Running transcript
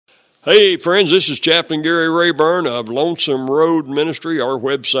Hey friends, this is Chaplain Gary Rayburn of Lonesome Road Ministry. Our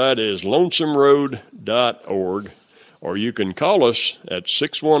website is lonesomeroad.org, or you can call us at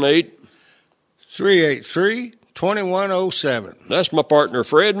 618-383-2107. That's my partner,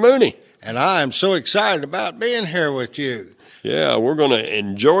 Fred Mooney. And I am so excited about being here with you. Yeah, we're going to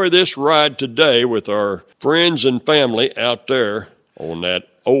enjoy this ride today with our friends and family out there on that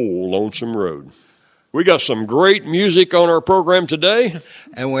old lonesome road. We got some great music on our program today.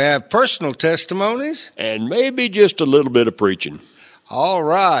 And we have personal testimonies. And maybe just a little bit of preaching. All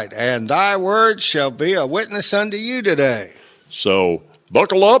right. And thy word shall be a witness unto you today. So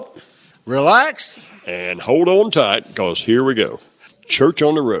buckle up. Relax. And hold on tight, because here we go. Church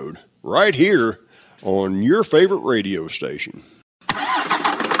on the Road, right here on your favorite radio station.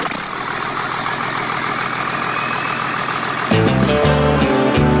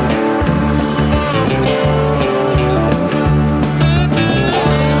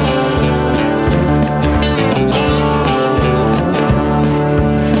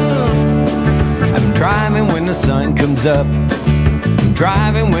 Driving when the sun comes up, I'm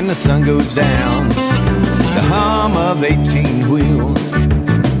driving when the sun goes down. The hum of 18 wheels,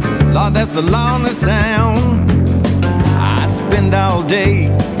 Lord, that's the lonely sound. I spend all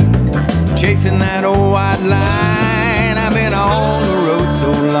day chasing that old white line. I've been on the road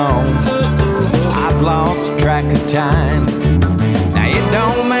so long, I've lost track of time. Now it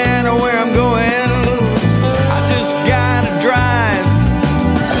don't matter where I'm going, I just gotta drive.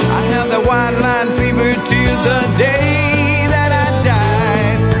 I have the white line fever till the day that I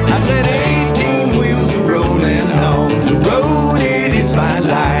die. I said 18 wheels are rolling on the road, it is my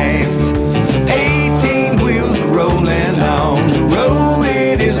life. 18 wheels are rolling on the road,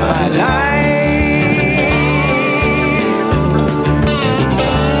 it is my life.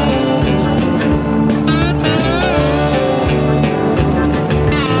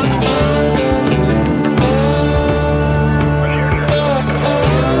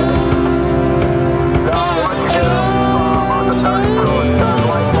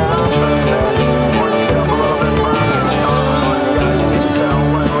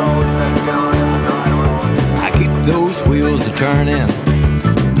 Turning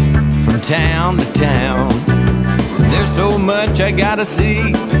from town to town, there's so much I gotta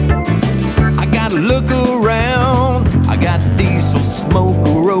see. I gotta look around. I got diesel smoke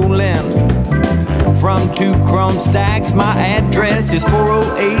rolling from 2 chrome stacks. My address is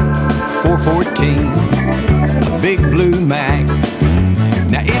 408 414, a big blue Mac.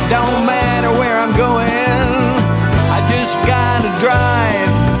 Now it don't matter where I'm going, I just gotta drive.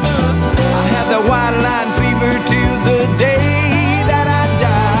 I have the white line fever till the day that I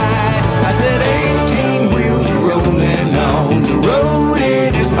die. I said 18 wheels rolling on the road,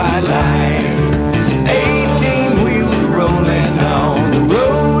 it is my life. 18 wheels rolling on the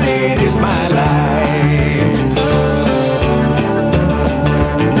road, it is my life.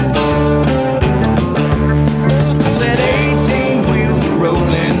 I said 18 wheels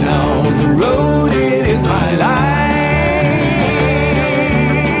rolling on the road, it is my life.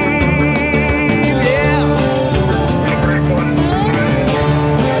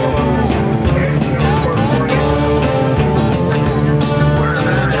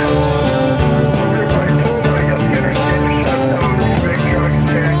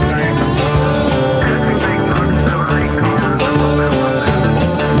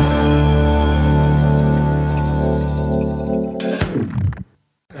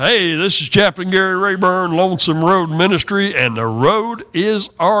 Hey, this is Chaplain Gary Rayburn, Lonesome Road Ministry, and the road is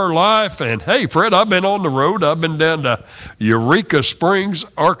our life. And hey, Fred, I've been on the road. I've been down to Eureka Springs,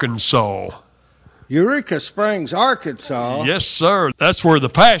 Arkansas. Eureka Springs, Arkansas? Yes, sir. That's where the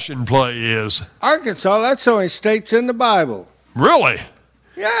Passion Play is. Arkansas, that's the only state's in the Bible. Really?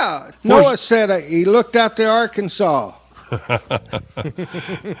 Yeah. Noah said he looked out to Arkansas.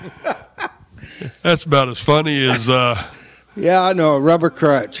 That's about as funny as... Yeah, I know, a rubber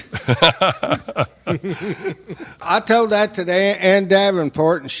crutch. I told that to Ann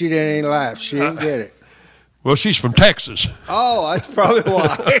Davenport, and she didn't even laugh. She didn't get it. Well, she's from Texas. Oh, that's probably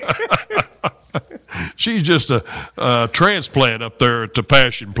why. She's just a transplant up there at the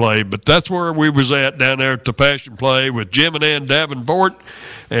Passion Play, but that's where we was at down there at the Passion Play with Jim and Ann Davenport,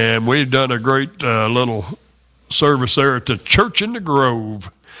 and we've done a great little service there at the Church in the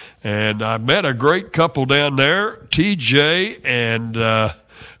Grove. And I met a great couple down there, TJ and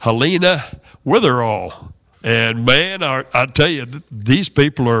Helena Witherell. And, man, I tell you, these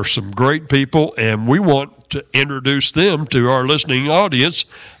people are some great people, and we want to introduce them to our listening audience.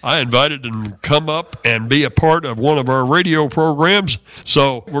 I invited them to come up and be a part of one of our radio programs.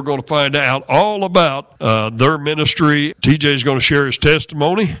 So we're going to find out all about their ministry. TJ is going to share his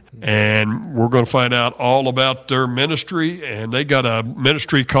testimony, and we're going to find out all about their ministry. And they got a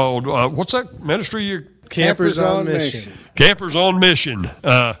ministry called, what's that ministry? Campers on Mission. Campers on Mission.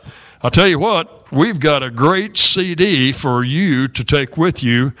 I'll tell you what, we've got a great CD for you to take with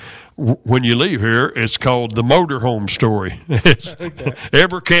you when you leave here. It's called The Motorhome Story. Okay.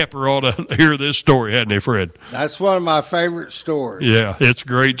 Every camper ought to hear this story, hadn't they, Fred? That's one of my favorite stories. Yeah, it's a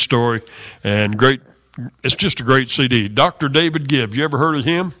great story and great. It's just a great CD. Dr. David Gibbs, you ever heard of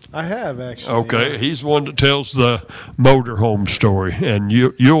him? I have, actually. Okay, yeah. He's the one that tells the motorhome story, and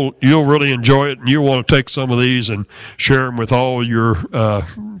you'll really enjoy it, and you'll want to take some of these and share them with all your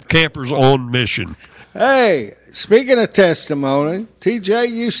campers on mission. Hey, speaking of testimony,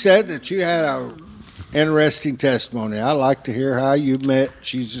 TJ, you said that you had a interesting testimony. I'd like to hear how you met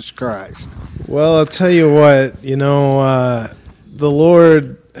Jesus Christ. Well, I'll tell you what, the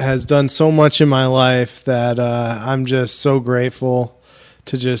Lord has done so much in my life that I'm just so grateful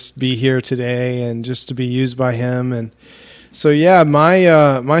to just be here today and just to be used by Him. And so, yeah,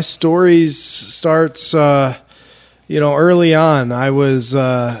 my stories starts, early on. I was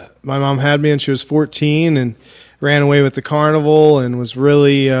my mom had me when she was 14 and ran away with the carnival and was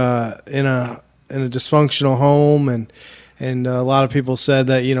really in a dysfunctional home, and a lot of people said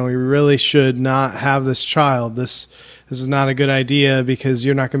that we really should not have this child. This is not a good idea because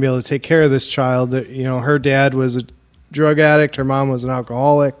you're not going to be able to take care of this child. Her dad was a drug addict, her mom was an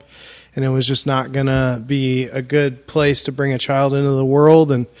alcoholic, and it was just not going to be a good place to bring a child into the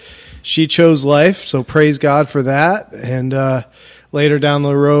world. And she chose life, so praise God for that. And later down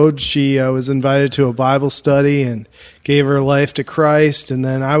the road, she was invited to a Bible study and gave her life to Christ. And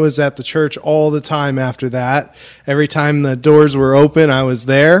then I was at the church all the time after that. Every time the doors were open, I was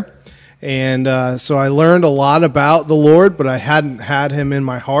there. And so I learned a lot about the Lord, but I hadn't had Him in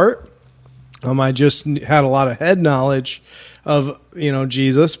my heart. I just had a lot of head knowledge of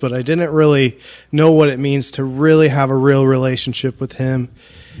Jesus, but I didn't really know what it means to really have a real relationship with Him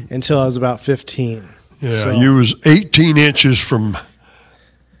until I was about 15. Yeah, you was 18 inches from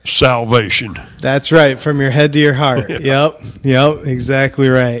salvation. That's right, from your head to your heart. Yeah. Yep, exactly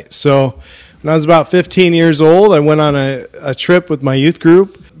right. So when I was about 15 years old, I went on a trip with my youth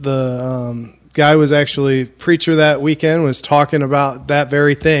group. The guy was actually preacher that weekend, was talking about that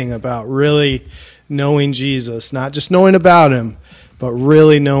very thing, about really knowing Jesus, not just knowing about Him, but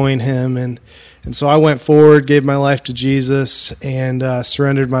really knowing Him. And so I went forward, gave my life to Jesus, and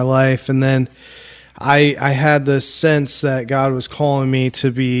surrendered my life. And then I had this sense that God was calling me to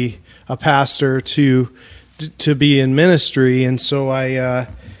be a pastor, to be in ministry. And so I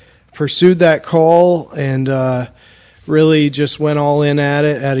pursued that call and really just went all in at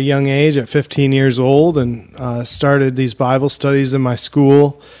it at a young age, at 15 years old, and started these Bible studies in my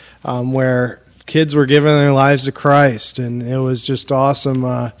school where kids were giving their lives to Christ. And it was just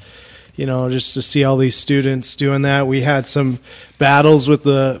awesome, just to see all these students doing that. We had some battles with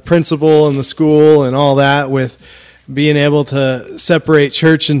the principal and the school and all that, with being able to separate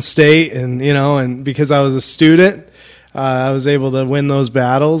church and state. And because I was a student, I was able to win those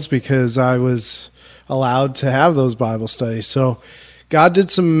battles because I was allowed to have those Bible studies. So God did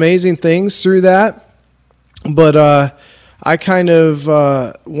some amazing things through that. But I kind of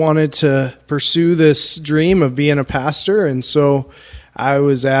wanted to pursue this dream of being a pastor. And so I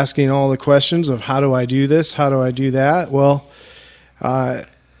was asking all the questions of, how do I do this? How do I do that? Well,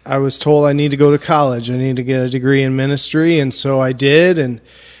 I was told I need to go to college. I need to get a degree in ministry. And so I did. And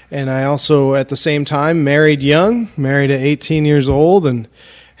I also, at the same time, married at 18 years old, and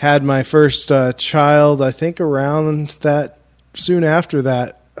had my first child, I think around that, soon after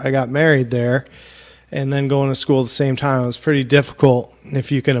that, I got married there. And then going to school at the same time, it was pretty difficult,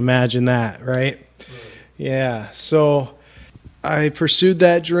 if you can imagine that, right? Yeah, so I pursued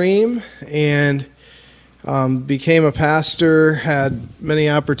that dream and became a pastor, had many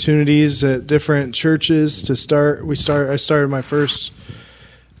opportunities at different churches to start. I started my first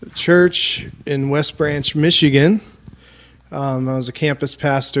church in West Branch, Michigan. I was a campus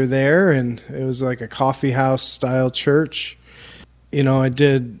pastor there, and it was like a coffee house style church. I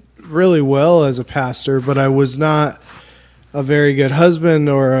did really well as a pastor, but I was not a very good husband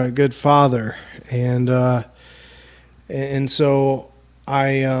or a good father. And so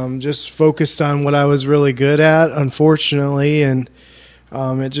I just focused on what I was really good at, unfortunately, and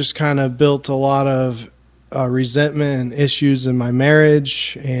it just kind of built a lot of resentment and issues in my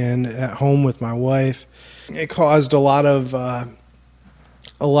marriage and at home with my wife. it caused a lot of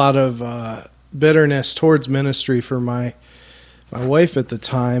bitterness towards ministry for my wife at the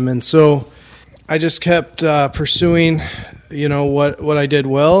time. And so I just kept pursuing, what I did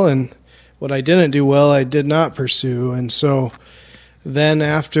well, and what I didn't do well, I did not pursue. And so then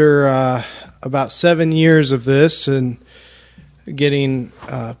after about 7 years of this and getting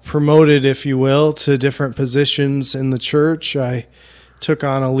promoted, if you will, to different positions in the church, I took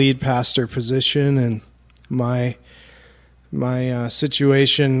on a lead pastor position, and my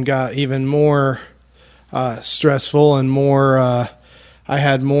situation got even more stressful and more. I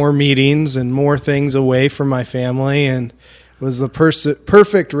had more meetings and more things away from my family, and it was the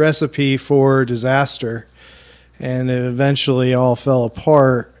perfect recipe for disaster. And it eventually all fell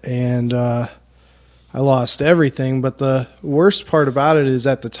apart, and I lost everything. But the worst part about it is,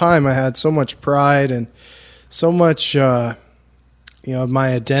 at the time, I had so much pride and so much, my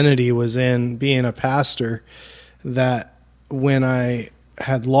identity was in being a pastor, that when I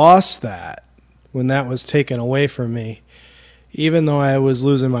had lost that, when that was taken away from me, even though I was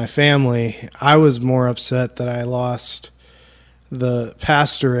losing my family, I was more upset that I lost the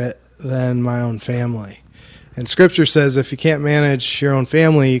pastorate than my own family. And Scripture says if you can't manage your own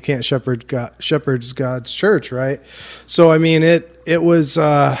family, you can't shepherd God's church, right? So, I mean, it was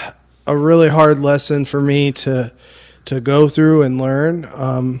a really hard lesson for me to go through and learn.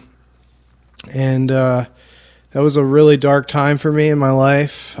 That was a really dark time for me in my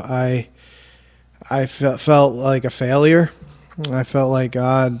life. I felt like a failure. I felt like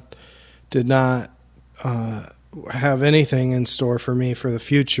God did not have anything in store for me for the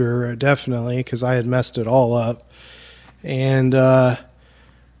future, definitely, because I had messed it all up. And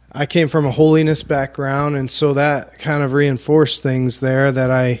I came from a holiness background, and so that kind of reinforced things there, that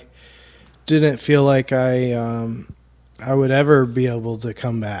I didn't feel like I would ever be able to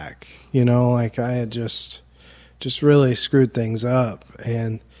come back. Like I had just really screwed things up.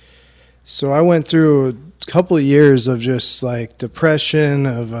 And so I went through a couple of years of just like depression,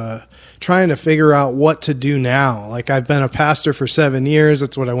 of trying to figure out what to do now. Like, I've been a pastor for 7 years.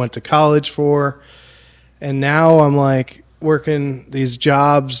 That's what I went to college for. And now I'm like working these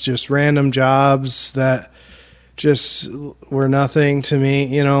jobs, just random jobs that just were nothing to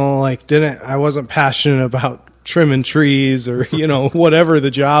me, I wasn't passionate about trimming trees or, whatever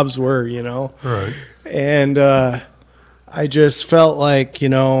the jobs were, Right. And I just felt like,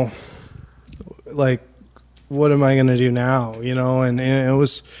 what am I going to do now? And it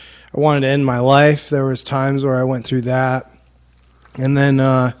was, I wanted to end my life. There was times where I went through that. And then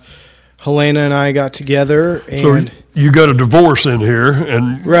Helena and I got together, and So you got a divorce in here,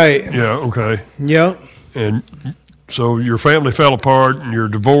 and right. Yeah, okay. Yep. And so your family fell apart, and you're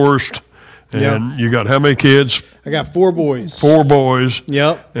divorced, and you got how many kids? I got 4 boys. 4 boys.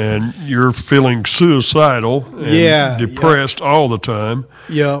 Yep. And you're feeling suicidal and depressed all the time.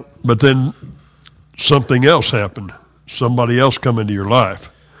 Yep. But then something else happened. Somebody else come into your life.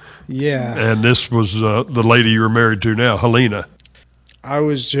 Yeah. And this was the lady you're married to now, Helena. I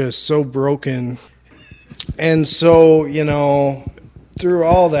was just so broken. And so, through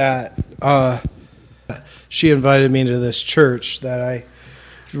all that, she invited me to this church that I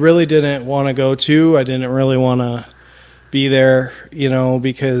really didn't want to go to. I didn't really want to be there,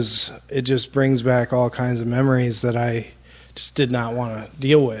 because it just brings back all kinds of memories that I just did not want to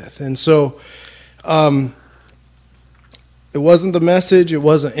deal with. And so it wasn't the message. It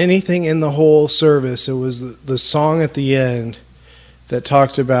wasn't anything in the whole service. It was the song at the end that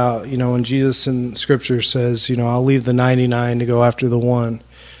talked about, when Jesus in Scripture says, I'll leave the 99 to go after the one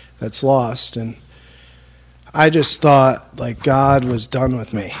that's lost. And I just thought, like, God was done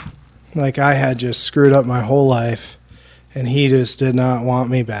with me. Like, I had just screwed up my whole life, and he just did not want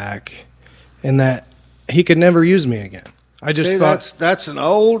me back, and that he could never use me again. I just thought that's an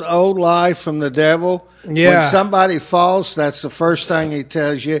old lie from the devil. Yeah. When somebody falls, that's the first thing he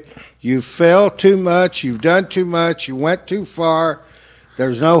tells you. You fell too much. You've done too much. You went too far.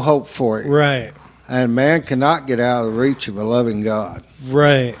 There's no hope for you. Right. And man cannot get out of the reach of a loving God.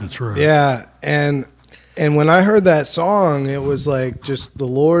 Right. That's right. Yeah. And when I heard that song, it was like just the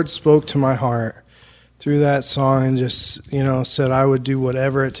Lord spoke to my heart through that song and just, said I would do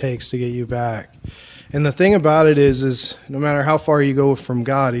whatever it takes to get you back. And the thing about it is no matter how far you go from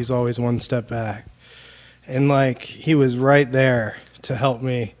God, he's always one step back. And like, he was right there to help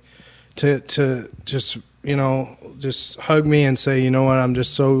me, to just, just hug me and say, you know what, I'm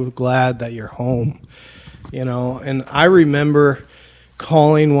just so glad that you're home, And I remember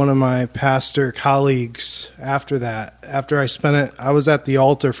calling one of my pastor colleagues after that. After I spent it, I was at the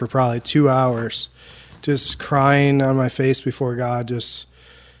altar for probably 2 hours, just crying on my face before God, just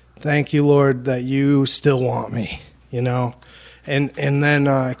thank you, Lord, that you still want me, you know. And then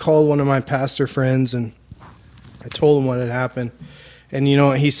I called one of my pastor friends, and I told him what had happened. And you know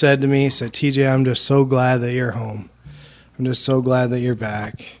what he said to me? He said, TJ, I'm just so glad that you're home. I'm just so glad that you're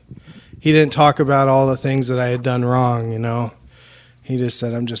back. He didn't talk about all the things that I had done wrong, you know. He just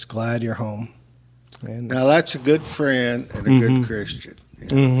said, I'm just glad you're home. And Now, that's a good friend and a good Christian.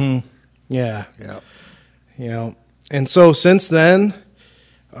 Yeah. Yeah. You know, and so since then,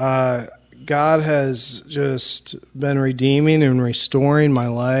 God has just been redeeming and restoring my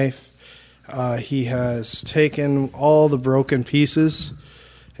life. He has taken all the broken pieces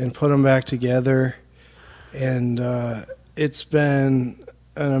and put them back together. And it's been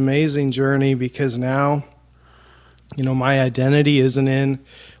an amazing journey because now, you know, my identity isn't in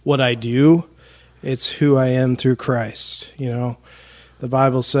what I do. It's who I am through Christ. You know, the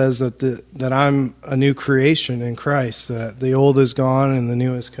Bible says that I'm a new creation in Christ, that the old is gone and the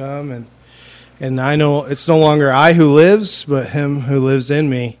new has come. And I know it's no longer I who lives, but him who lives in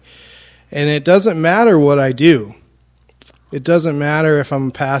me. And it doesn't matter what I do. It doesn't matter if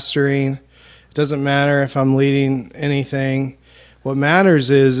I'm pastoring. It doesn't matter if I'm leading anything. What matters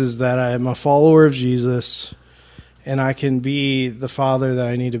is that I'm a follower of Jesus, and I can be the father that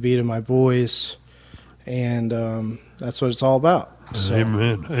I need to be to my boys. And that's what it's all about. So,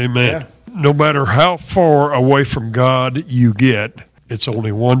 Amen. Yeah. No matter how far away from God you get, it's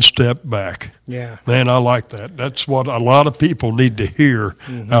only one step back. Yeah. Man, I like that. That's what a lot of people need to hear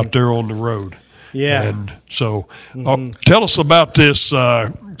out there on the road. Yeah. And so tell us about this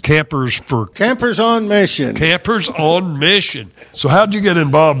Campers on Mission. Campers on Mission. So how did you get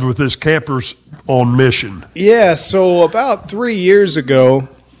involved with this Campers on Mission? Yeah, so about 3 years ago,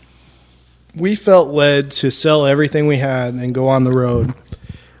 we felt led to sell everything we had and go on the road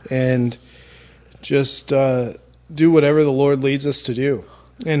and just do whatever the Lord leads us to do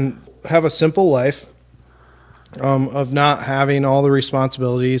and have a simple life of not having all the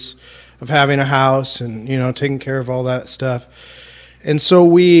responsibilities of having a house and, you know, taking care of all that stuff. And so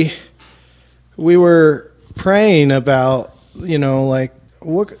we were praying about, you know, like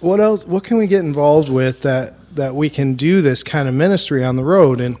what else, what can we get involved with that we can do this kind of ministry on the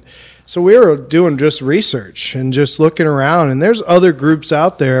road? And so we were doing just research and just looking around, and there's other groups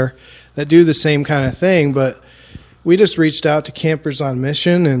out there that do the same kind of thing, but we just reached out to Campers on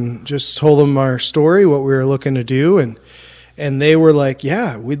Mission and just told them our story, what we were looking to do, and they were like,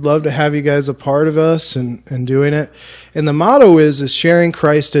 yeah, we'd love to have you guys a part of us and doing it. And the motto is sharing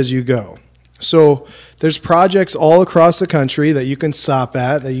Christ as you go. So there's projects all across the country that you can stop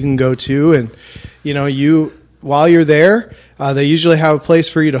at, that you can go to, and you know, while you're there, they usually have a place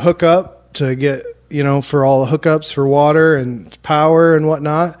for you to hook up to get, you know, for all the hookups for water and power and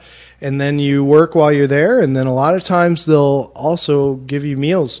whatnot. And then you work while you're there. And then a lot of times they'll also give you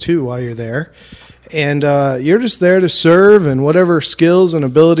meals too while you're there. And you're just there to serve, and whatever skills and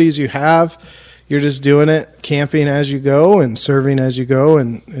abilities you have, you're just doing it, camping as you go and serving as you go.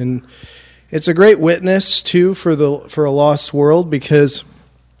 And it's a great witness too for a lost world, because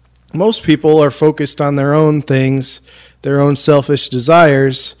most people are focused on their own things, their own selfish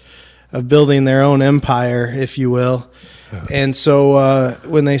desires of building their own empire, if you will. Yeah. And so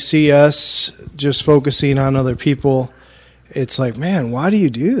when they see us just focusing on other people, it's like, man, why do you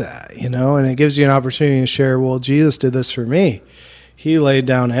do that? You know, and it gives you an opportunity to share, well, Jesus did this for me. He laid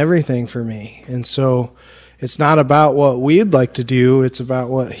down everything for me. And so it's not about what we'd like to do. It's about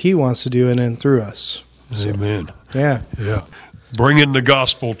what he wants to do in and through us. Amen. So, yeah. Yeah. Bringing the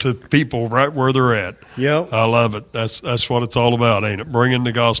gospel to people right where they're at. Yep. I love it. That's what it's all about, ain't it? Bringing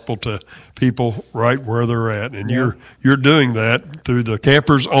the gospel to people right where they're at, and you're doing that through the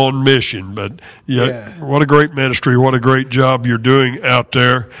Campers on Mission. But what a great ministry! What a great job you're doing out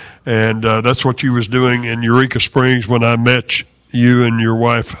there, and that's what you was doing in Eureka Springs when I met you and your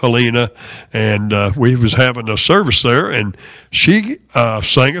wife Helena, and we was having a service there, and she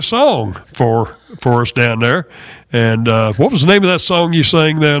sang a song for us down there. And what was the name of that song you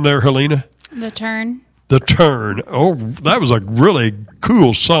sang down there, Helena? The Turn. The Turn. Oh, that was a really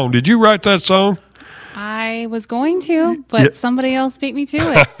cool song. Did you write that song? I was going to, but somebody else beat me to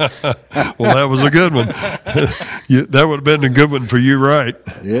it. Well, that was a good one. That would have been a good one for you, right?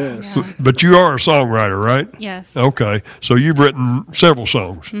 Yes. Yeah. But you are a songwriter, right? Yes. Okay. So you've written several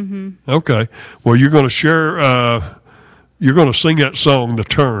songs. Mm-hmm. Okay. Well, you're going to share, you're going to sing that song, The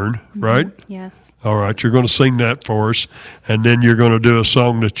Turn, right? Yes. All right. You're going to sing that for us, and then you're going to do a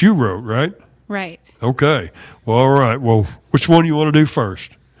song that you wrote, right? Right. Okay. Well, all right. Well, which one do you want to do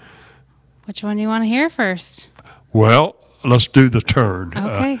first? Which one do you want to hear first? Well, let's do The Turn.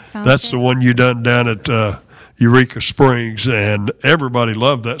 Okay, sounds That's good. the one you done down at Eureka Springs, and everybody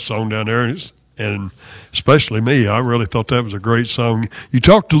loved that song down there, and especially me. I really thought that was a great song. You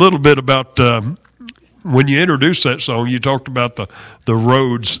talked a little bit about when you introduced that song, you talked about the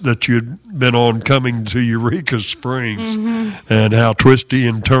roads that you'd been on coming to Eureka Springs, and how twisty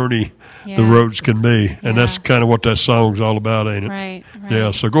and turny the roads can be. And that's kind of what that song's all about, ain't it? Right. Yeah,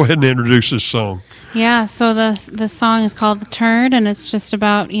 so go ahead and introduce this song. Yeah, so the song is called The Turn, and it's just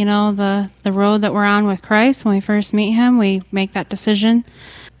about, the road that we're on with Christ. When we first meet him, we make that decision,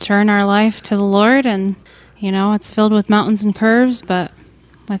 turn our life to the Lord, and, it's filled with mountains and curves, but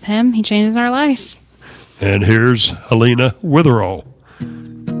with him, he changes our life. And here's Helena Witherell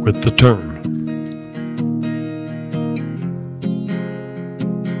with The Turn.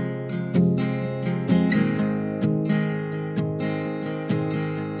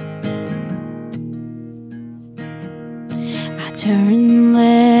 I turned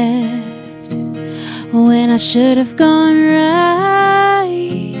left when I should have gone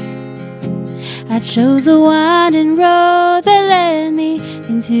right. I chose a winding road that led me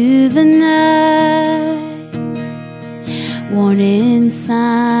into the night. Warning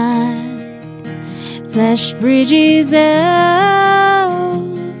signs flashed bridges out,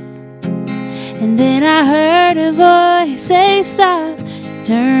 and then I heard a voice say, "Stop,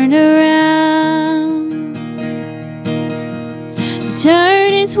 turn around." The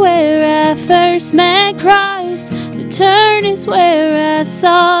turn is where I first met Christ. The turn is where I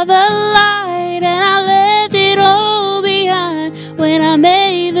saw the light, and I left it all behind when I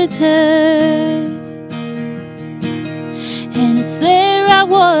made the turn. And it's there I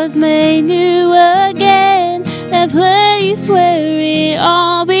was made new again, that place where it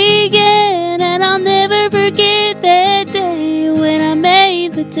all began. And I'll never forget that day when I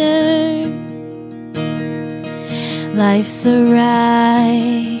made the turn. Life's a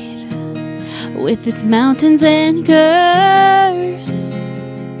ride with its mountains and curves,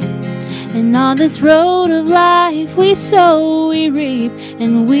 and on this road of life we sow, we reap,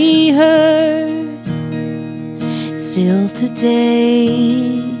 and we hurt. Still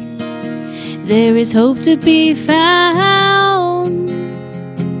today, there is hope to be found,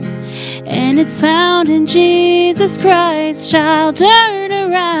 and it's found in Jesus Christ. Child, turn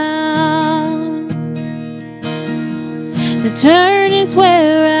around. The turn is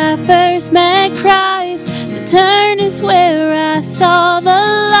where I first met Christ. The turn is where I saw the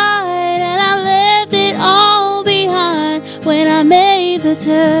light, and I left it all behind when I made the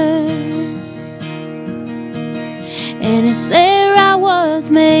turn. And it's there I was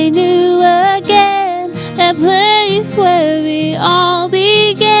made new again, that place where we all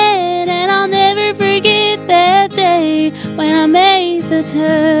began. And I'll never forget that day when I made the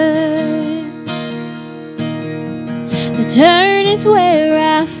turn. The turn is where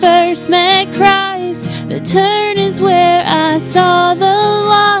I first met Christ. The turn is where I saw the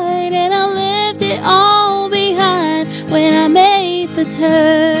light, and I left it all behind when I made the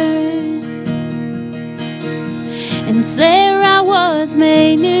turn. And it's there I was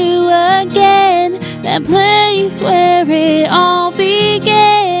made new again, that place where it all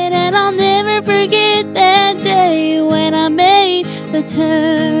began. And I'll never forget that day when I made the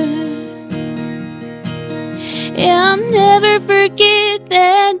turn. Yeah, I'll never forget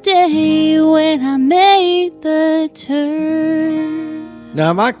that day when I made the turn.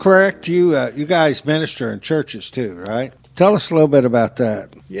 Now, am I correct? You guys minister in churches too, right? Tell us a little bit about that.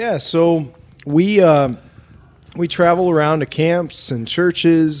 Yeah, so we travel around to camps and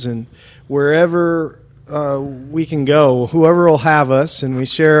churches and wherever we can go, whoever will have us, and we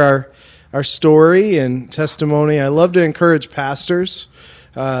share our story and testimony. I love to encourage pastors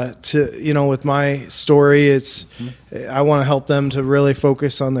with my story. I want to help them to really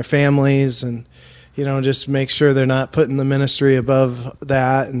focus on their families and, just make sure they're not putting the ministry above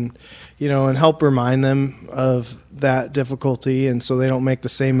that, and, and help remind them of that difficulty, and so they don't make the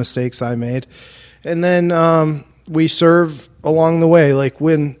same mistakes I made. And then we serve along the way. Like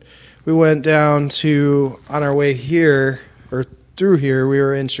when we went down on our way here, or through here, we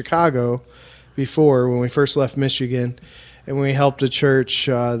were in Chicago before when we first left Michigan, and we helped a church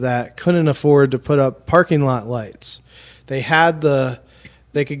that couldn't afford to put up parking lot lights. They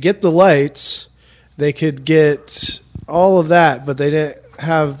could get the lights, they could get all of that, but they didn't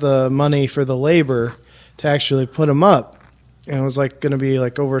have the money for the labor to actually put them up. And it was going to be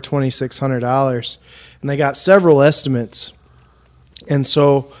over $2,600. And they got several estimates. And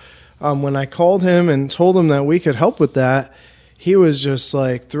so when I called him and told him that we could help with that, he was just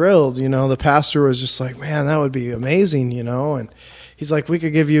thrilled. The pastor was just man, that would be amazing, And he's we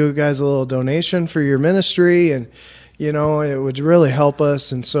could give you guys a little donation for your ministry, and, it would really help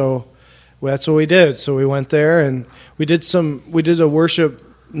us. And so that's what we did. So we went there and we did a worship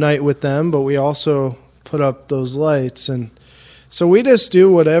night with them, but we also put up those lights. And so we just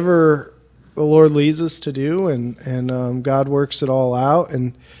do whatever the Lord leads us to do, and God works it all out.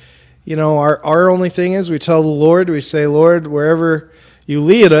 And, you know, our only thing is we tell the Lord, we say, Lord, wherever you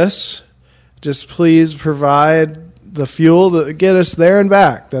lead us, just please provide the fuel to get us there and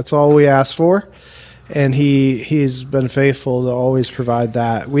back. That's all we ask for. And he's been faithful to always provide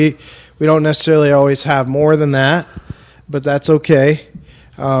that. We don't necessarily always have more than that, but that's okay.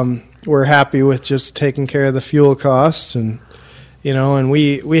 We're happy with just taking care of the fuel costs, and you know, and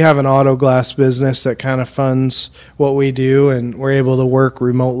we have an auto glass business that kind of funds what we do, and we're able to work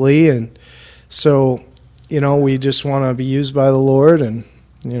remotely, and so, you know, we just want to be used by the Lord, and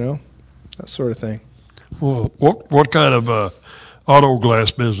you know, that sort of thing. Well, what kind of auto glass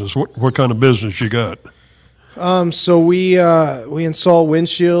business? What kind of business you got? So we install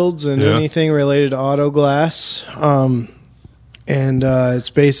windshields and anything related to auto glass. And it's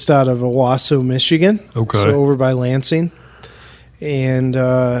based out of Owasso, Michigan. Okay. So over by Lansing. And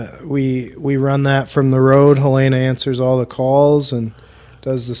we run that from the road. Helena answers all the calls and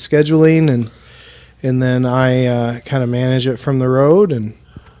does the scheduling, and then I kind of manage it from the road. And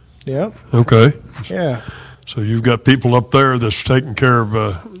yeah. Okay. Yeah. So you've got people up there that's taking care of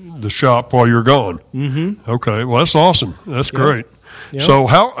the shop while you're gone. Mm-hmm. Okay. Well, that's awesome. That's great. Yep. So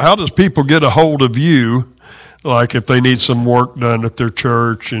how does people get a hold of you? Like if they need some work done at their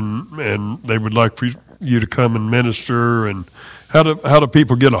church and they would like for you to come and minister, and how do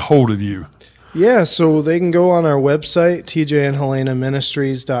people get a hold of you? Yeah, so they can go on our website,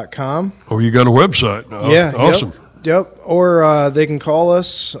 tjandhelenaministries.com. Oh, you got a website? Oh, yeah. Awesome. Yep. Or they can call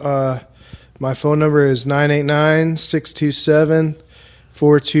us. My phone number is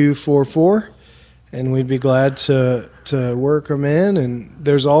 989-627-4244, and we'd be glad to work them in. And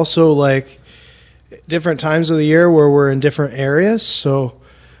there's also like different times of the year where we're in different areas. So,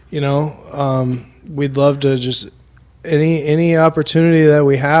 you know, we'd love to just any opportunity that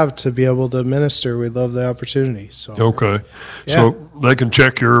we have to be able to minister. We'd love the opportunity. So okay, yeah. So they can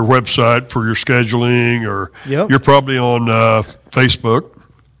check your website for your scheduling, or you're probably on Facebook.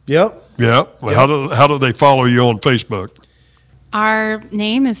 Yep. Yeah. Well, how do they follow you on Facebook? Our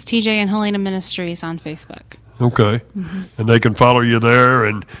name is TJ and Helena Ministries on Facebook. Okay. Mm-hmm. And they can follow you there,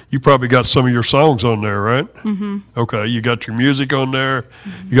 and you probably got some of your songs on there, right? Mm-hmm. Okay. You got your music on there.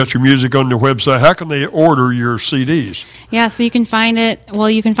 Mm-hmm. You got your music on your website. How can they order your CDs? Yeah, so you can find it.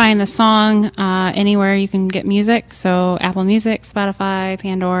 Well, you can find the song anywhere you can get music. So Apple Music, Spotify,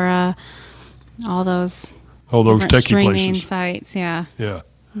 Pandora, all those techie streaming places. Sites. Yeah. Yeah.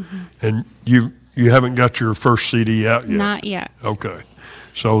 Mm-hmm. And you haven't got your first CD out yet? Not yet. Okay.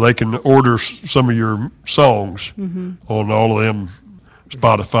 So they can order some of your songs on all of them,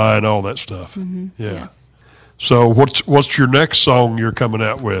 Spotify and all that stuff. Mm-hmm. Yeah. Yes. So what's your next song you're coming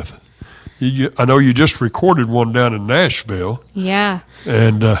out with? I know you just recorded one down in Nashville. Yeah.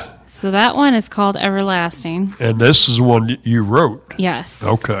 And so that one is called Everlasting. And this is one you wrote. Yes.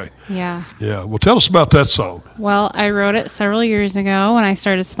 Okay. Yeah. Yeah. Well, tell us about that song. Well, I wrote it several years ago when I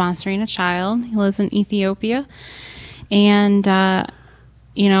started sponsoring a child. He lives in Ethiopia. And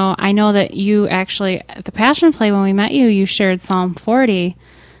you know, I know that you actually, at the Passion Play when we met you, you shared Psalm 40,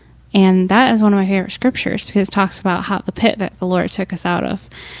 and that is one of my favorite scriptures because it talks about how the pit that the Lord took us out of,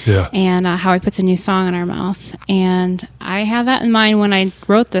 and how He puts a new song in our mouth. And I have that in mind when I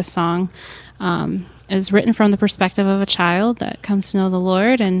wrote this song. It's written from the perspective of a child that comes to know the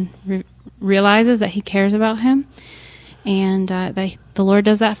Lord and realizes that He cares about him, and that the Lord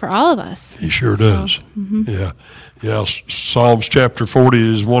does that for all of us. He sure does. Yeah. Yeah, Psalms chapter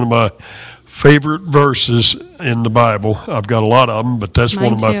 40 is one of my favorite verses in the Bible. I've got a lot of them, but that's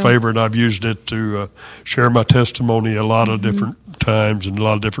one of my favorite. I've used it to share my testimony a lot of different times and a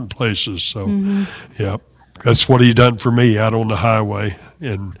lot of different places. So, yeah, that's what He done for me out on the highway,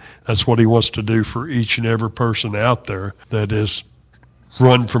 and that's what He wants to do for each and every person out there that is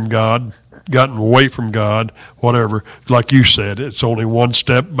run from God, gotten away from God, whatever. Like you said, it's only one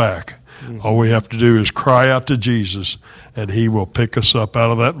step back. All we have to do is cry out to Jesus, and He will pick us up out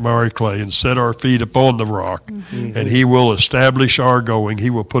of that miry clay and set our feet upon the rock, and He will establish our going.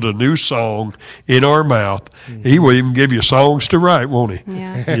 He will put a new song in our mouth. He will even give you songs to write, won't He?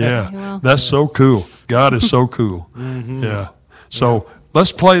 Yeah. Yeah. That's so cool. God is so cool. Yeah. So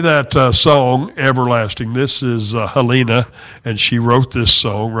let's play that song, Everlasting. This is Helena, and she wrote this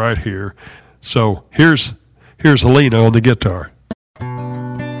song right here. So here's Helena on the guitar.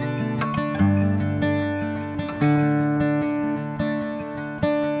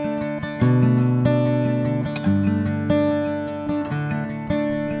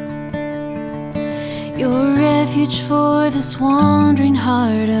 reach for this wandering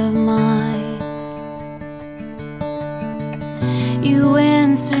heart of mine. You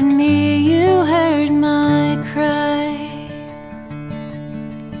answered me, you heard my cry.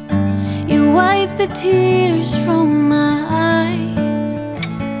 You wiped the tears from my eyes.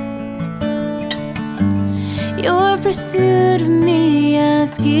 Your pursuit of me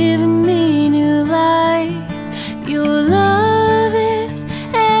has given me new life. Your love is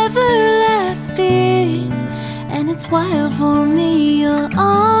everlasting, and it's wild for me. Your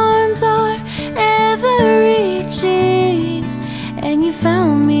arms are ever reaching, and you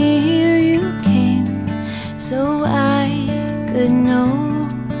found me, here you came, so I could know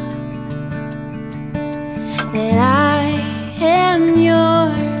that I am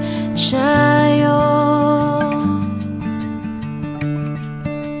your child.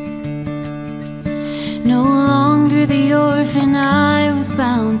 No longer the orphan I was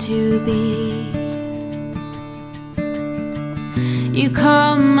bound to be. You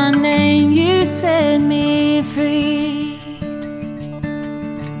called my name, you set me free.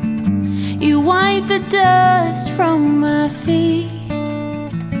 You wiped the dust from my feet.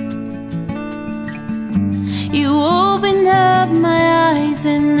 You opened up my eyes,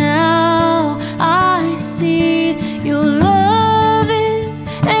 and now I see your love is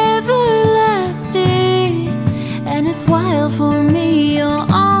everlasting, and it's wild for me. Your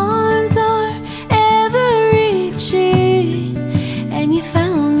arms are ever reaching, and you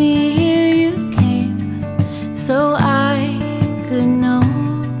found me, here you came, so I could know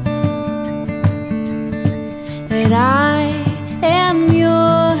that I am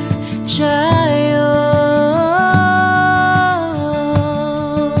your child.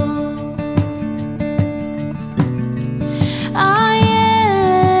 I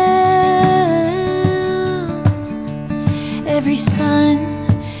am every son,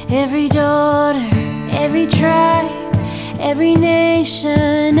 every daughter, every tribe, every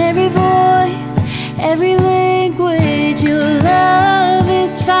nation, every voice, every language. Your love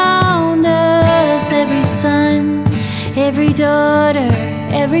has found us. Every son, every daughter,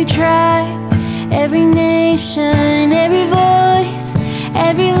 every tribe, every nation, every voice,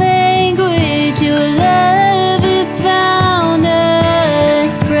 every language. Your love has found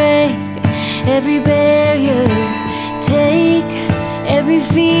us. Break every barrier, take every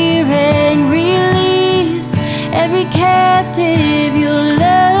fear and release every captive. Your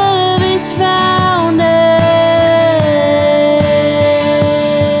love has found us.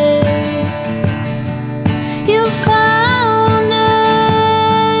 You found us.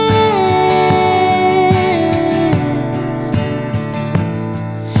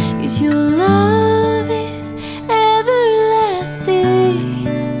 'Cause your love is everlasting,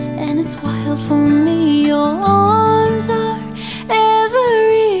 and it's wild for me. Your arms are ever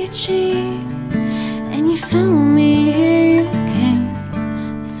reaching, and you found me, here you came,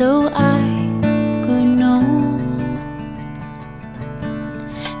 so I could know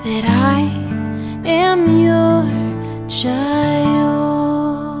that I am your child.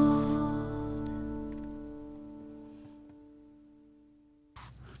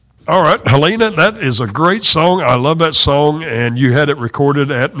 All right, Helena, that is a great song. I love that song, and you had it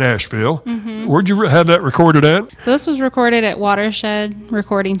recorded at Nashville. Mm-hmm. Where'd you have that recorded at? So this was recorded at Watershed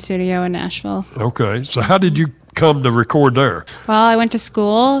Recording Studio in Nashville. Okay, so how did you come to record there? Well, I went to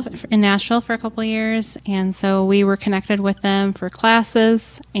school in Nashville for a couple of years, and so we were connected with them for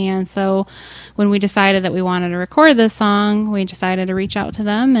classes. And so when we decided that we wanted to record this song, we decided to reach out to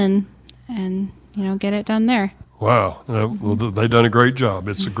them and get it done there. Wow, well, they've done a great job.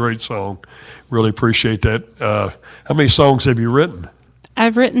 It's a great song. Really appreciate that. How many songs have you written?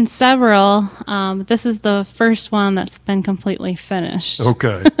 I've written several. This is the first one that's been completely finished.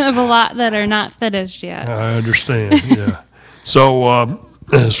 Okay. I have a lot that are not finished yet. I understand, yeah. So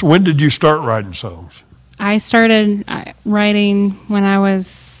when did you start writing songs? I started writing when I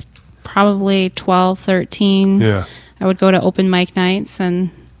was probably 12, 13. Yeah. I would go to open mic nights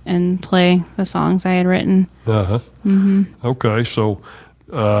and play the songs I had written. Uh-huh. Mm-hmm. Okay, so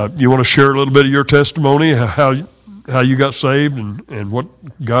you want to share a little bit of your testimony, how you got saved and what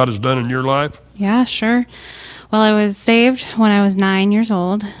God has done in your life? Yeah, sure. Well, I was saved when I was 9 years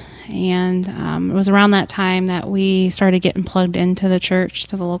old, and it was around that time that we started getting plugged into the church,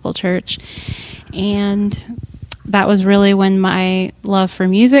 to the local church, and that was really when my love for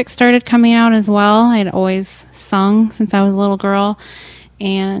music started coming out as well. I'd always sung since I was a little girl,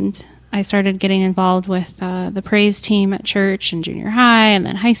 and I started getting involved with the praise team at church and junior high and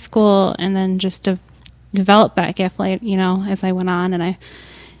then high school, and then just developed that gift as I went on, and I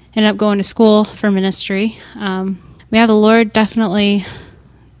ended up going to school for ministry. The Lord definitely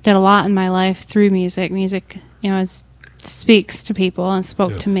did a lot in my life through music. Music speaks to people and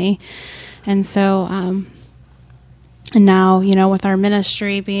spoke Yeah. to me. And so, and now, with our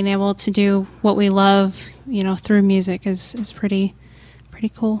ministry, being able to do what we love, through music is pretty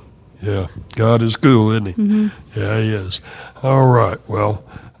cool. Yeah, God is cool, isn't he? Mm-hmm. Yeah, he is. All right. Well,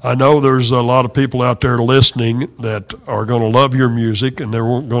 I know there's a lot of people out there listening that are going to love your music, and they're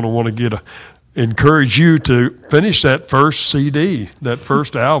going to want to encourage you to finish that first CD, that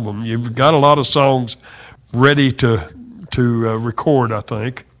first album. You've got a lot of songs ready to record, I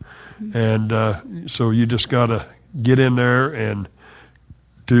think, and so you just got to get in there and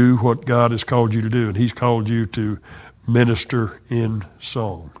do what God has called you to do, and He's called you to minister in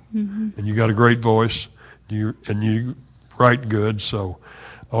song. Mm-hmm. And you got a great voice, you write good, so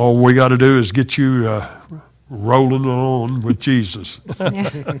all we got to do is get you rolling on with Jesus.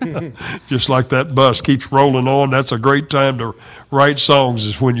 Yeah. Just like that bus keeps rolling on. That's a great time to write songs,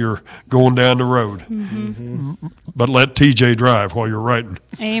 is when you're going down the road. Mm-hmm. But let TJ drive while you're writing.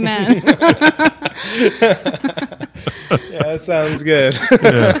 Amen. Yeah, that sounds good.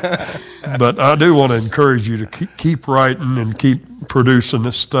 Yeah. But I do want to encourage you to keep writing and keep producing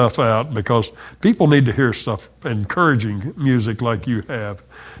this stuff out, because people need to hear stuff, encouraging music like you have.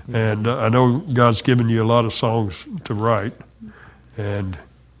 And I know God's given you a lot of songs to write, and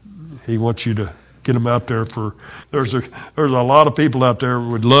He wants you to get them out there. There's a lot of people out there who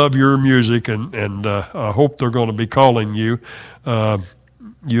would love your music, and I hope they're going to be calling you,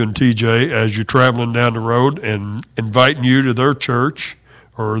 you and TJ, as you're traveling down the road, and inviting you to their church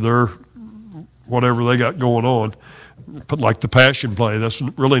or their whatever they got going on. But like the Passion Play, that's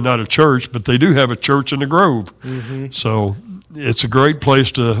really not a church, but they do have a church in the Grove. Mm-hmm. So it's a great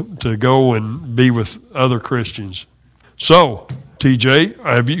place to go and be with other Christians. So, TJ,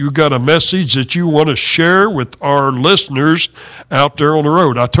 have you got a message that you want to share with our listeners out there on the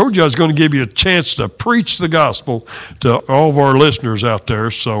road? I told you I was going to give you a chance to preach the gospel to all of our listeners out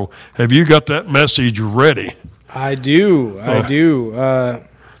there. So have you got that message ready? I do.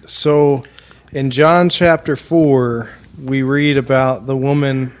 So in John chapter 4, we read about the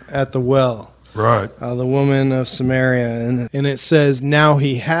woman at the well. Right. The woman of Samaria. And it says, "Now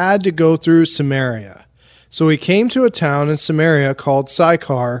he had to go through Samaria. So he came to a town in Samaria called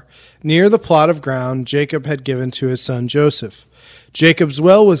Sychar, near the plot of ground Jacob had given to his son Joseph. Jacob's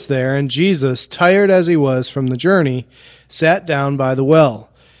well was there, and Jesus, tired as he was from the journey, sat down by the well.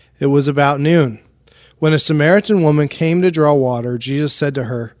 It was about noon. When a Samaritan woman came to draw water, Jesus said to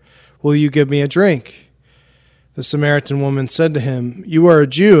her, 'Will you give me a drink?' The Samaritan woman said to him, 'You are a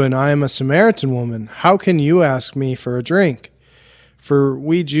Jew, and I am a Samaritan woman. How can you ask me for a drink? For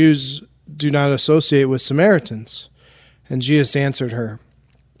we Jews do not associate with Samaritans.' And Jesus answered her,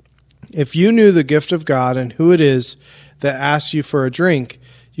 'If you knew the gift of God and who it is that asks you for a drink,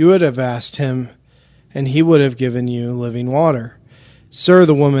 you would have asked him, and he would have given you living water.' 'Sir,'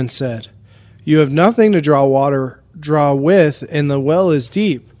 the woman said, 'you have nothing to draw with, and the well is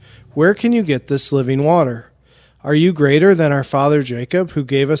deep. Where can you get this living water? Are you greater than our father Jacob, who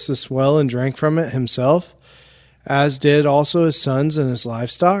gave us this well and drank from it himself, as did also his sons and his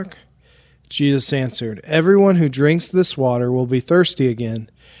livestock?' Jesus answered, 'Everyone who drinks this water will be thirsty again,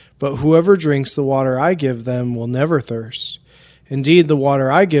 but whoever drinks the water I give them will never thirst. Indeed, the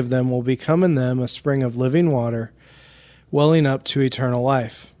water I give them will become in them a spring of living water, welling up to eternal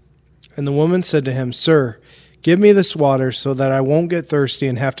life.' And the woman said to him, 'Sir, give me this water so that I won't get thirsty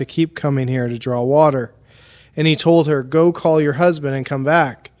and have to keep coming here to draw water.' And he told her, 'Go call your husband and come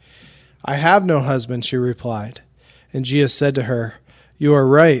back.' 'I have no husband,' she replied. And Jesus said to her, 'You are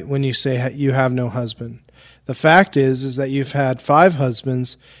right when you say you have no husband. The fact is that you've had 5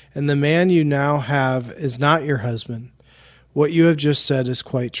 husbands, and the man you now have is not your husband. What you have just said is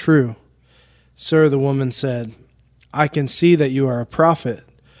quite true.' 'Sir,' the woman said, 'I can see that you are a prophet.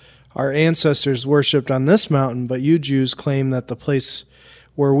 Our ancestors worshipped on this mountain, but you Jews claim that the place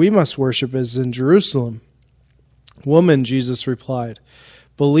where we must worship is in Jerusalem.' 'Woman,' Jesus replied,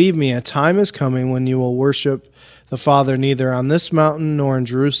 'believe me, a time is coming when you will worship the Father neither on this mountain nor in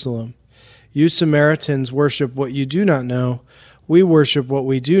Jerusalem. You Samaritans worship what you do not know. We worship what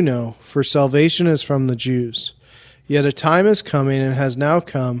we do know, for salvation is from the Jews. Yet a time is coming and has now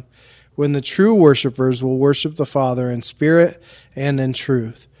come when the true worshippers will worship the Father in spirit and in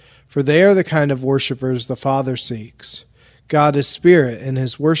truth, for they are the kind of worshippers the Father seeks. God is spirit, and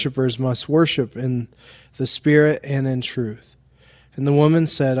his worshippers must worship in the spirit and in truth.' And the woman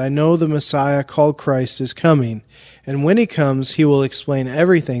said, 'I know the Messiah called Christ is coming, and when he comes, he will explain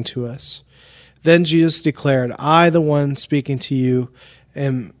everything to us.' Then Jesus declared, 'I, the one speaking to you,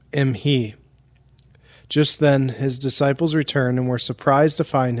 am he.' Just then his disciples returned and were surprised to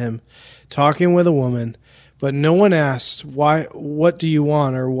find him talking with a woman, But no one asked, "Why? What do you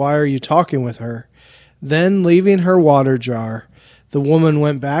want?" or "Why are you talking with her?" Then, leaving her water jar, the woman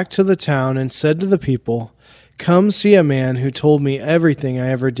went back to the town and said to the people, "Come see a man who told me everything I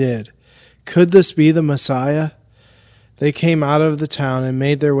ever did. Could this be the Messiah?" They came out of the town and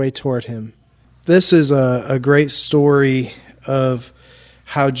made their way toward him. This is a great story of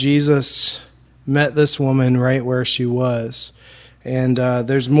how Jesus met this woman right where she was. And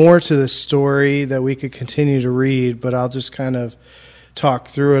there's more to this story that we could continue to read, but I'll just kind of talk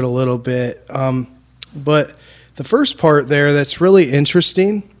through it a little bit. But the first part there that's really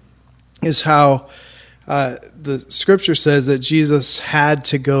interesting is how the scripture says that Jesus had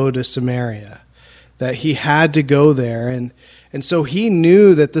to go to Samaria, that he had to go there. And so he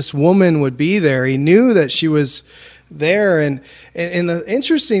knew that this woman would be there. He knew that she was there. And the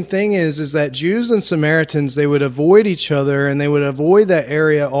interesting thing is that Jews and Samaritans, they would avoid each other and they would avoid that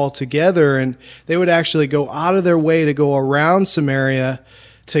area altogether. And they would actually go out of their way to go around Samaria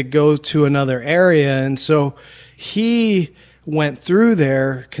to go to another area. And so he went through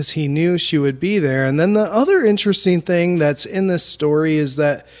there because he knew she would be there. And then the other interesting thing that's in this story is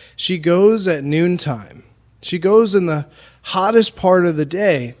that she goes at noontime. She goes in the hottest part of the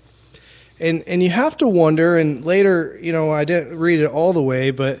day. And you have to wonder, and later, I didn't read it all the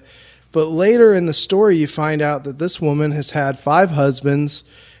way, but later in the story you find out that this woman has had 5 husbands,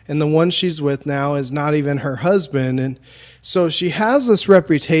 and the one she's with now is not even her husband. And so she has this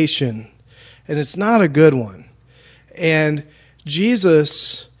reputation, and it's not a good one. And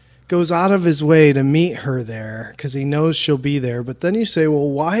Jesus goes out of his way to meet her there because he knows she'll be there. But then you say, well,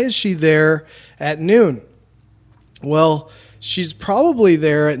 why is she there at noon? Well, she's probably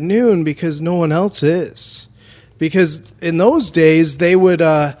there at noon because no one else is. Because in those days, they would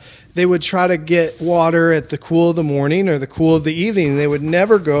try to get water at the cool of the morning or the cool of the evening. They would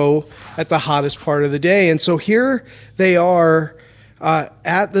never go at the hottest part of the day. And so here they are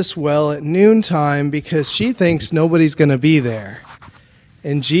at this well at noontime because she thinks nobody's going to be there.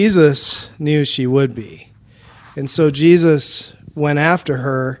 And Jesus knew she would be. And so Jesus went after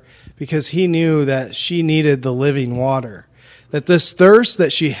her because he knew that she needed the living water. That this thirst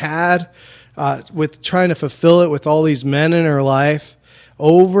that she had with trying to fulfill it with all these men in her life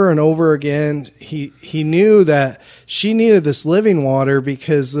over and over again, he knew that she needed this living water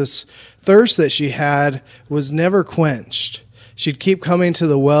because this thirst that she had was never quenched. She'd keep coming to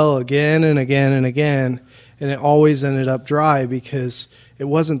the well again and again and again, and it always ended up dry because it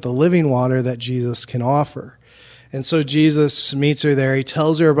wasn't the living water that Jesus can offer. And so Jesus meets her there. He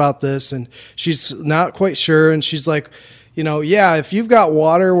tells her about this, and she's not quite sure, and she's like, yeah, if you've got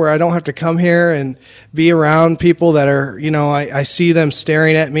water where I don't have to come here and be around people that are, I see them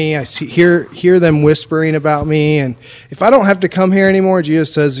staring at me, I hear them whispering about me, and if I don't have to come here anymore,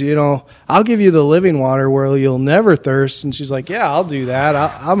 Jesus says, I'll give you the living water where you'll never thirst. And she's like, yeah, I'll do that.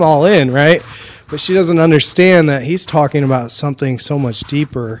 I'm all in, right? But she doesn't understand that he's talking about something so much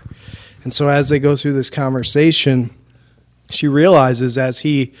deeper. And so as they go through this conversation, she realizes as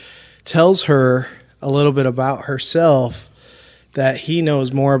he tells her a little bit about herself that he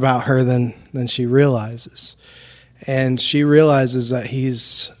knows more about her than she realizes. And she realizes that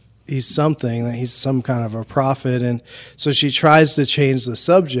he's something, that he's some kind of a prophet. And so she tries to change the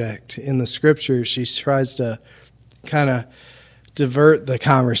subject in the scripture. She tries to kind of divert the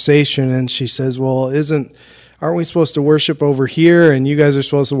conversation, and she says, well, aren't we supposed to worship over here, and you guys are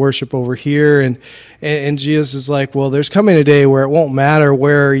supposed to worship over here? And Jesus is like, well, there's coming a day where it won't matter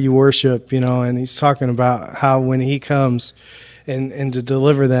where you worship, and he's talking about how when he comes and to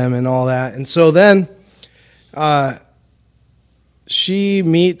deliver them and all that. And so then she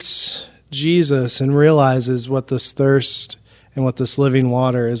meets Jesus and realizes what this thirst and what this living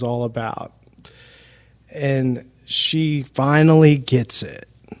water is all about. And she finally gets it.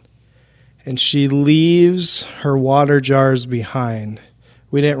 And she leaves her water jars behind.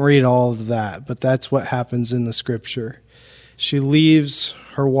 We didn't read all of that, but that's what happens in the scripture. She leaves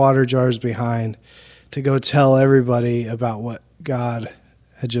her water jars behind to go tell everybody about what God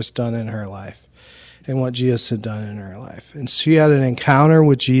had just done in her life and what Jesus had done in her life. And she had an encounter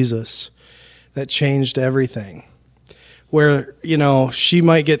with Jesus that changed everything. Where, she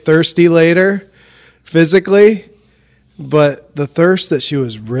might get thirsty later physically, but the thirst that she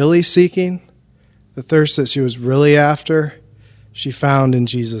was really seeking, the thirst that she was really after, she found in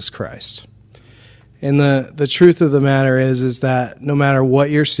Jesus Christ. And the truth of the matter is that no matter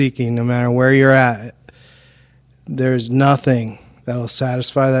what you're seeking, no matter where you're at, there's nothing that will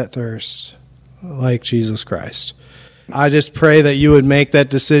satisfy that thirst like Jesus Christ. I just pray that you would make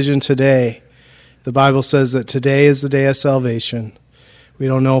that decision today. The Bible says that today is the day of salvation. We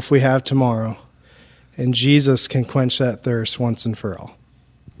don't know if we have tomorrow. and Jesus can quench that thirst once and for all.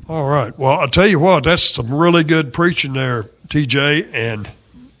 All right. Well, I'll tell you what, that's some really good preaching there, TJ, and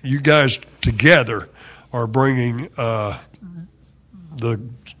you guys together are bringing the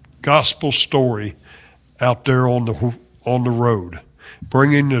gospel story out there on the road,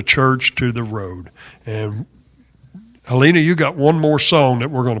 bringing the church to the road. And Helena, you got one more song that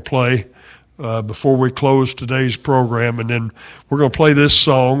we're going to play before we close today's program, and then we're going to play this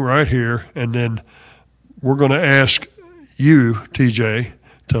song right here, and then we're going to ask you, TJ,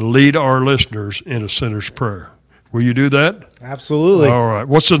 to lead our listeners in a sinner's prayer. Will you do that? Absolutely. All right.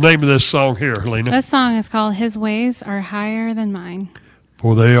 What's the name of this song here, Helena? This song is called His Ways Are Higher Than Mine.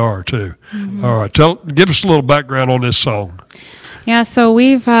 Well, they are, too. Mm-hmm. All right. Give us a little background on this song. Yeah, so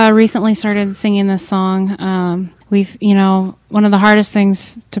we've recently started singing this song. One of the hardest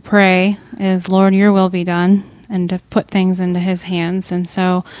things to pray is, Lord, your will be done, and to put things into his hands. And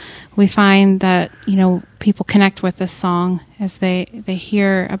so we find that, people connect with this song as they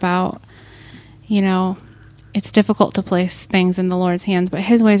hear about, it's difficult to place things in the Lord's hands, but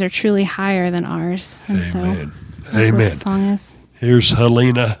his ways are truly higher than ours. And so that's what the song is. Here's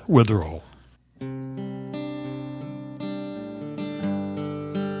Helena Witherell.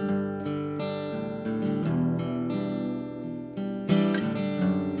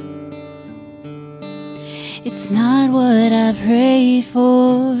 It's not what I prayed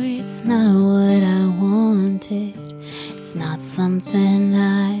for, it's not what I wanted, it's not something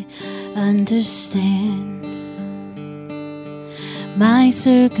I understand. My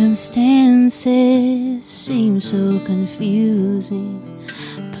circumstances seem so confusing,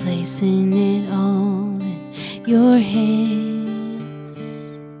 placing it all in your hands.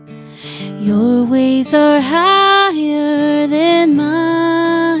 Your ways are higher than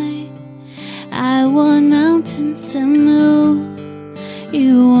mine. I want mountains to move,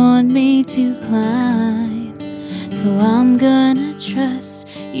 you want me to climb. So I'm gonna trust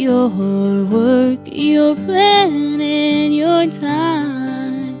your work, your plan, and your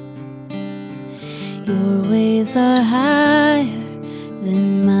time. Your ways are higher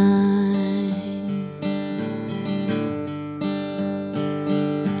than mine.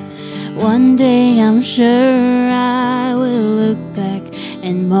 One day I'm sure I will look back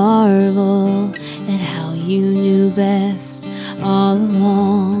and marvel at how you knew best all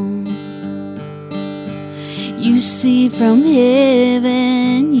along. You see from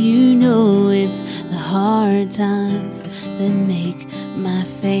heaven, you know it's the hard times that make my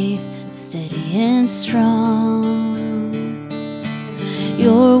faith steady and strong.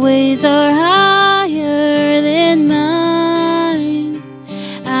 Your ways are higher than mine.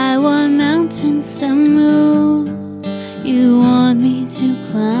 I want mountains to move, you want me to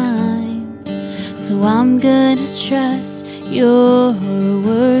climb. So I'm gonna trust your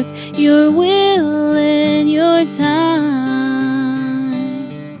work, your will, and your time.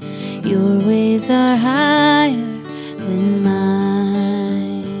 Your ways are higher than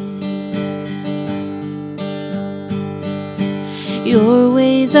mine. Your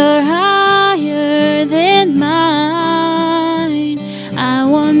ways are higher than mine. I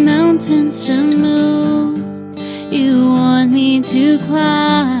want mountains to move, you want me to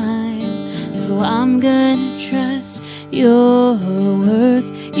climb. So I'm gonna trust your work,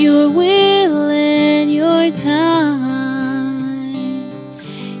 your will, and your time.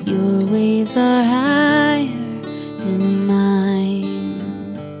 Your ways are higher than mine.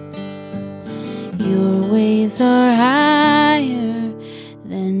 Your ways are higher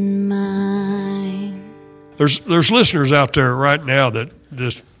than mine. There's listeners out there right now that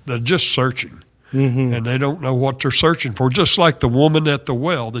just searching. Mm-hmm. And they don't know what they're searching for, just like the woman at the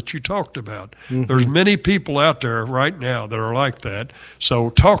well that you talked about. Mm-hmm. There's many people out there right now that are like that. So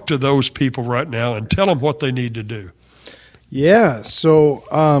talk to those people right now and tell them what they need to do. Yeah, so,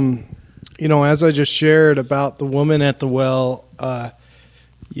 as I just shared about the woman at the well,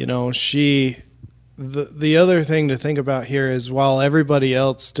 the other thing to think about here is while everybody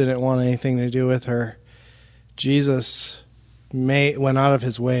else didn't want anything to do with her, Jesus went out of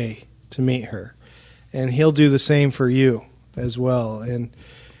his way to meet her. And he'll do the same for you as well. And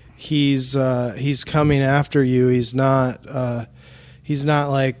he's coming after you. He's not like,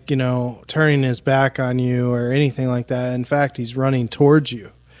 turning his back on you or anything like that. In fact, he's running towards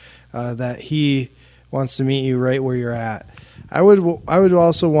you. That he wants to meet you right where you're at. I would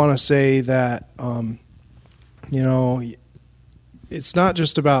also want to say that it's not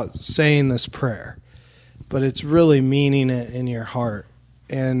just about saying this prayer, but it's really meaning it in your heart.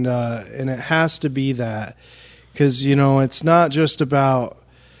 And it has to be that, because it's not just about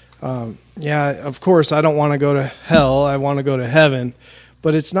of course I don't want to go to hell, I want to go to heaven,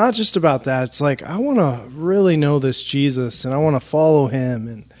 But it's not just about that. It's like, I want to really know this Jesus, and I want to follow him,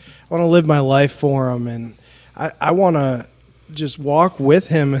 and I want to live my life for him, and I want to just walk with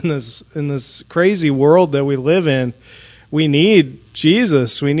him in this crazy world that we live in. We need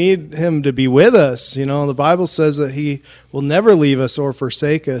Jesus. We need him to be with us. You know, the Bible says that he will never leave us or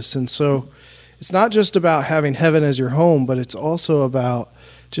forsake us. And so it's not just about having heaven as your home, but it's also about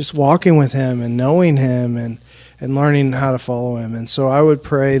just walking with him and knowing him and learning how to follow him. And so I would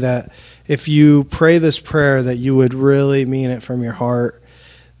pray that if you pray this prayer, that you would really mean it from your heart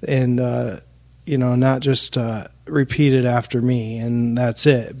and, not just repeat it after me and that's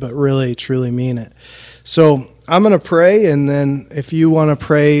it, but really, truly mean it. So I'm going to pray, and then if you want to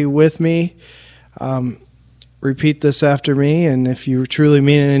pray with me, repeat this after me. And if you truly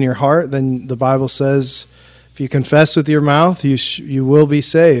mean it in your heart, then the Bible says if you confess with your mouth, you will be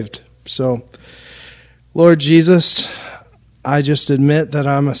saved. So, Lord Jesus, I just admit that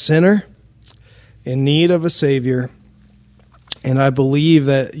I'm a sinner in need of a Savior, and I believe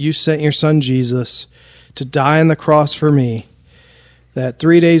that you sent your Son Jesus to die on the cross for me, that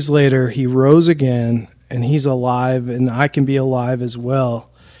 3 days later he rose again, and he's alive, and I can be alive as well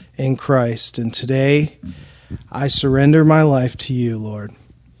in Christ. And today I surrender my life to you, Lord.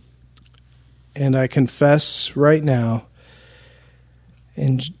 And I confess right now,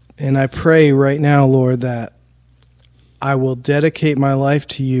 and I pray right now, Lord, that I will dedicate my life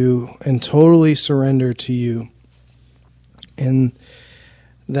to you and totally surrender to you. And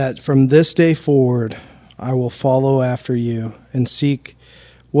that from this day forward, I will follow after you and seek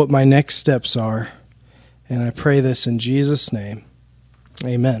what my next steps are. And I pray this in Jesus' name.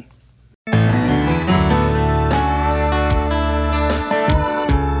 Amen.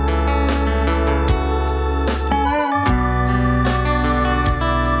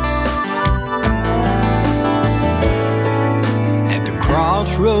 At the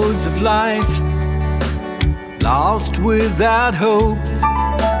crossroads of life, lost without hope,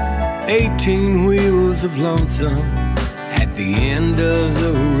 18 wheels of lonesome at the end of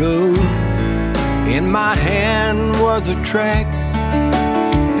the road. In my hand was a tract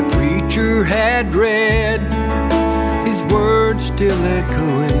the preacher had read, his words still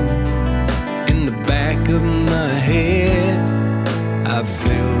echoing in the back of my head. I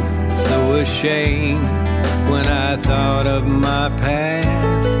felt so ashamed when I thought of my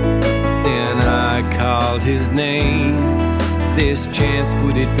past. Then I called his name. This chance,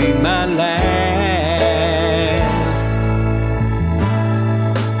 would it be my last?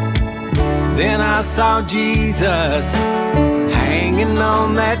 Then I saw Jesus hanging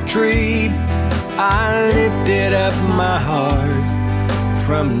on that tree. I lifted up my heart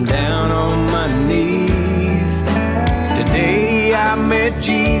from down on my knees. Today I met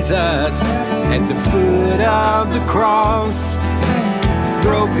Jesus at the foot of the cross,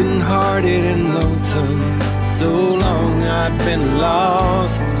 broken hearted and lonesome. So long I'd been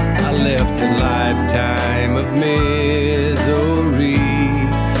lost. I left a lifetime of misery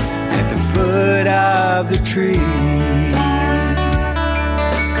at the foot of the tree.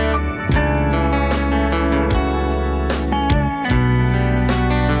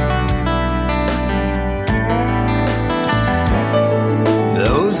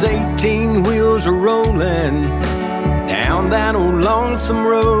 Those 18 wheels are rolling down that old lonesome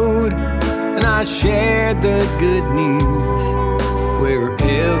road, and I shared the good news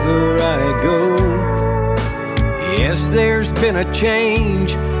wherever I go. Yes, there's been a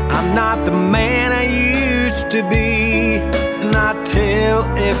change. I'm not the man I used to be, and I tell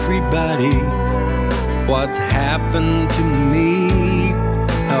everybody what's happened to me.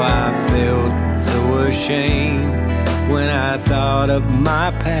 How I felt so ashamed when I thought of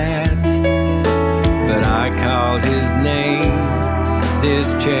my past, but I called his name.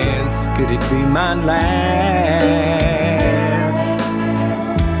 This chance, could it be my last?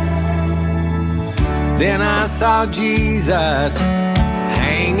 Then I saw Jesus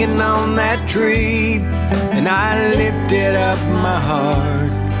hanging on that tree, and I lifted up my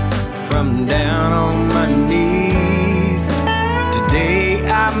heart from down on my knees. Today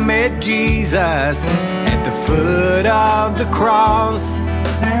I met Jesus at the foot of the cross,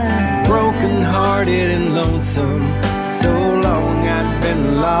 broken hearted and lonesome. So long I'd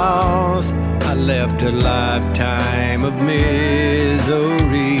been lost. I left a lifetime of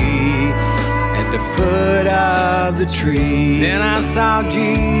misery at the foot of the tree. Then I saw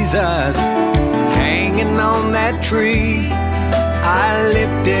Jesus hanging on that tree. I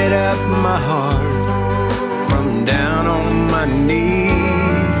lifted up my heart from down on my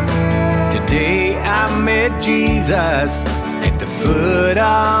knees. Today I met Jesus at the foot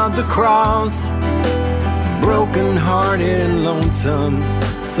of the cross, broken hearted and lonesome.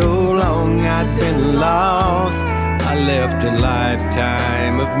 So long I'd been lost. I left a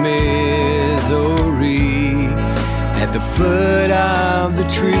lifetime of misery at the foot of the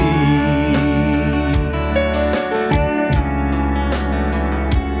tree.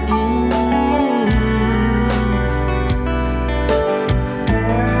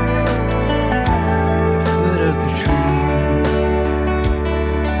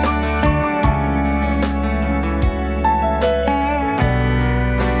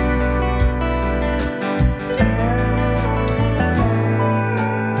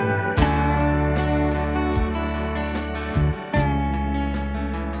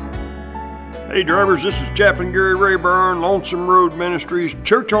 Hey drivers, this is Chaplain Gary Rayburn, Lonesome Road Ministries,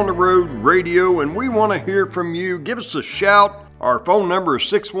 Church on the Road Radio, and we want to hear from you. Give us a shout. Our phone number is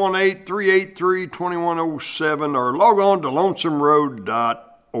 618-383-2107 or log on to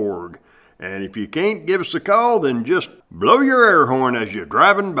lonesomeroad.org. And if you can't give us a call, then just blow your air horn as you're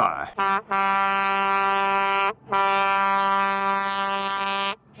driving by.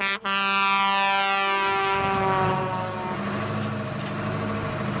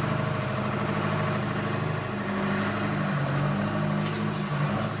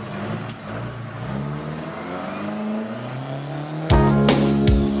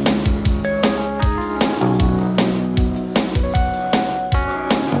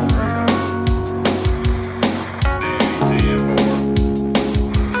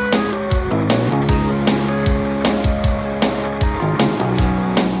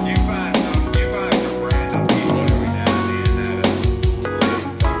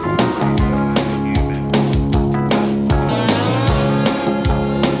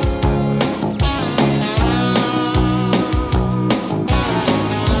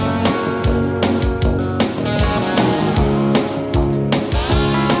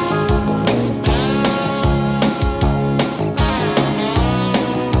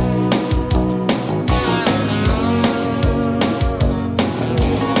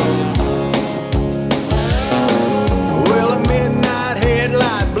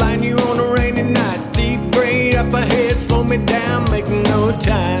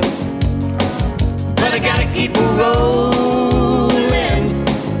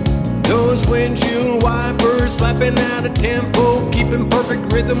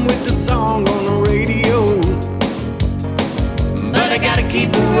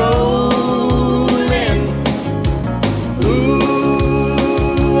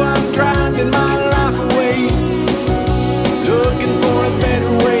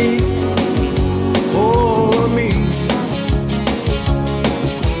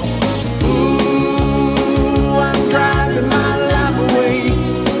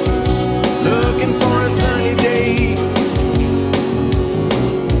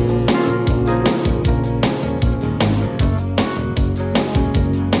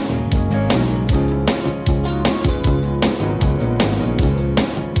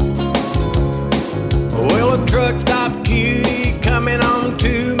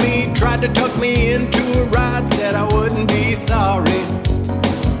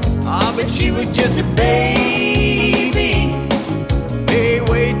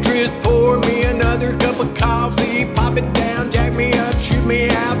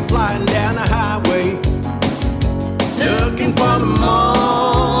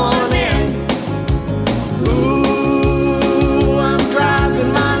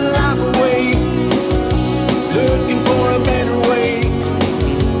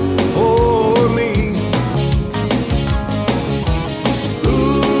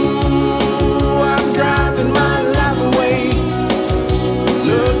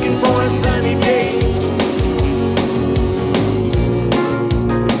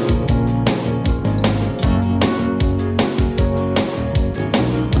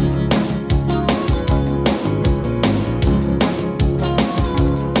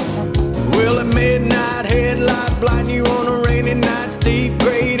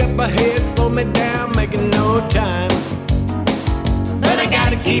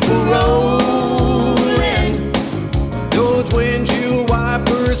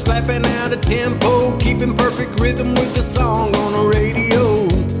 Tempo, keeping perfect rhythm with the song on the radio.